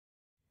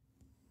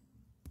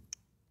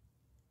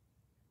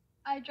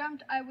I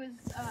dreamt I was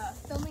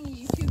filming a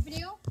YouTube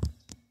video,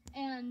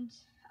 and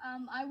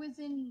I was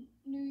in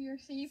New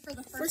York City for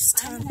the first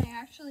time, and I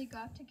actually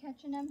got to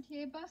catch an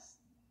MTA bus.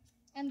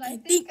 And I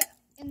think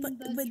in the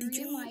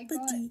dream I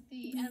got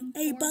the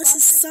M4 bus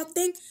is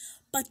something,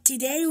 but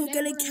today we're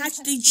gonna catch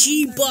the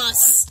G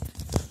bus.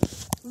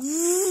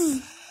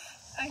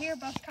 I hear a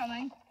bus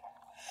coming.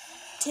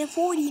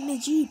 10:40 in the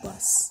G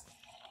bus.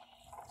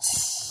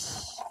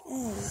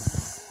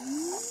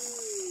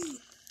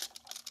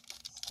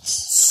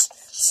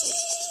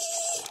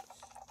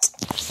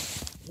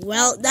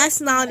 Well,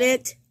 that's not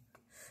it.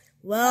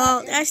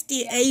 Well, that's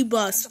the A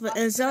bus for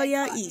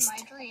Azalea East.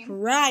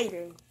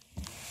 Riding.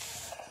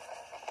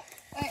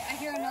 Wait, I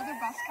hear another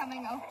bus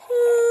coming.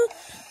 Oh.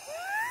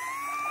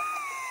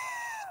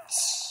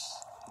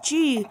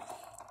 G.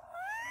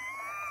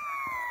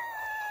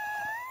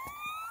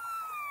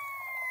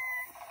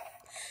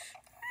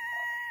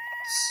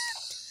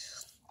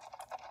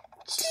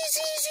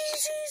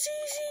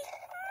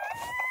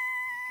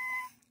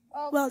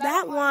 Well,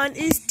 that one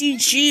is the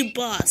G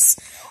bus.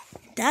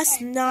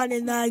 That's not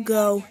an I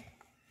go.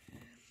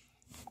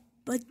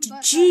 But the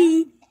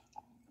G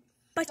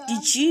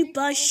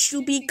bus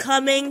should be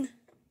coming.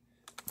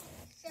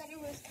 Said it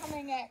was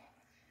coming at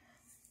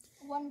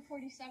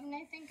 1:47,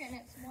 I think, and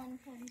it's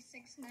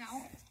 1:46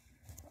 now.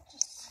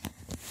 Just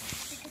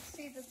you can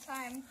see the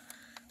time.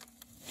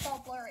 It's all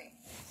blurry.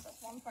 It says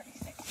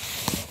 1:46.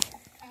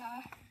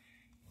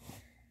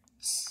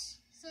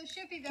 So it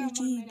should be there in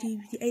 1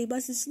 minute. The A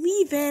bus is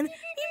leaving.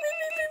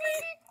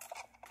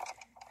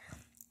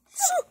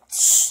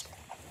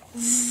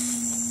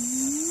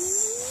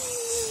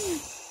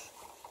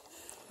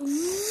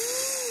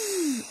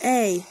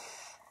 A.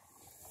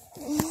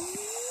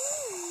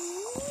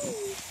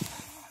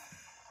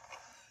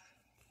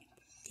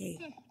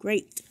 Okay,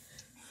 great.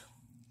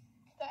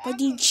 But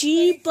the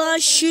G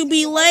bus should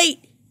be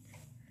late.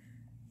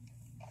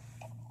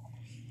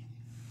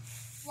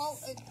 Well,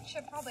 it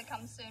should probably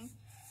come soon.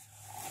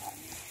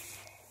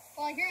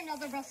 Well, I hear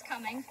another bus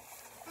coming.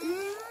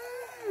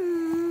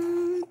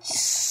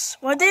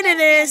 Well, then it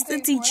is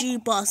the G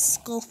bus,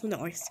 Gulf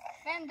North.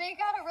 Man, they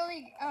gotta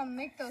really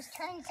make those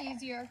turns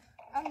easier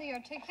on the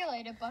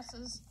articulated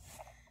buses.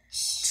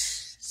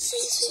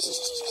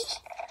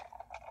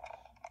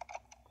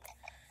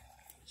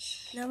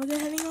 Now we're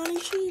heading on a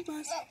G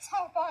bus. Let's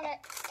hop on it.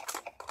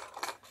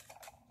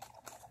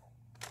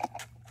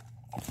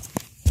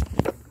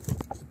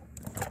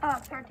 Oh,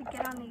 it's hard to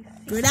get on these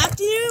seats. Good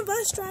afternoon,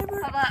 bus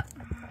driver. Hold up.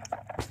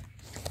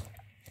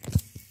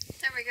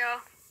 There we go.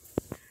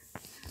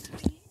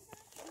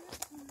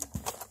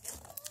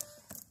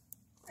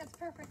 That's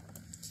perfect.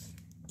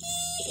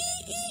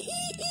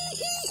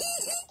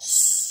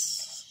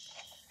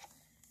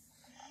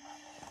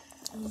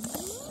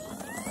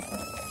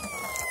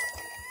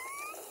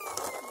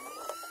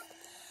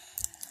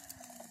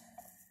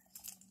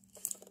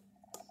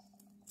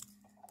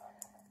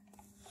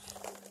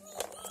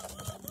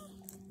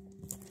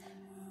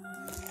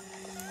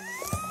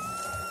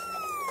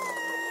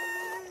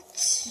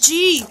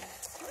 G.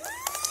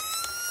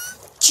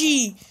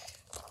 G.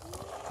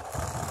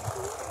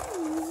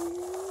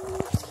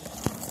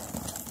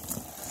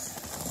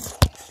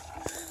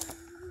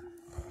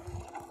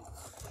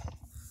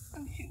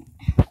 Oh, shoot.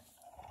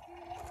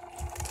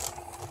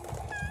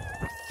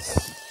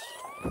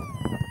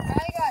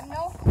 I got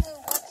no clue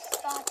what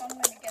stop I'm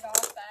going to get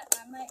off at.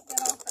 I might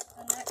get off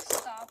at the next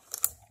stop.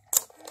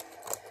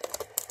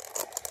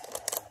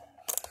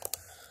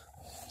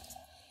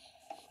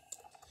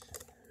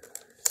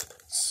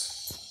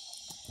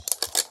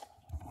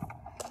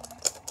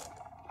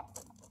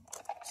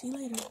 See you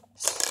later.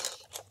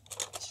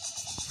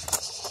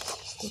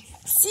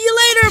 See you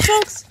later,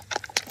 folks.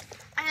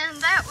 And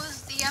that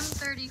was the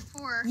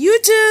M34. You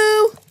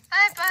too.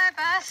 Bye-bye,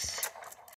 bus.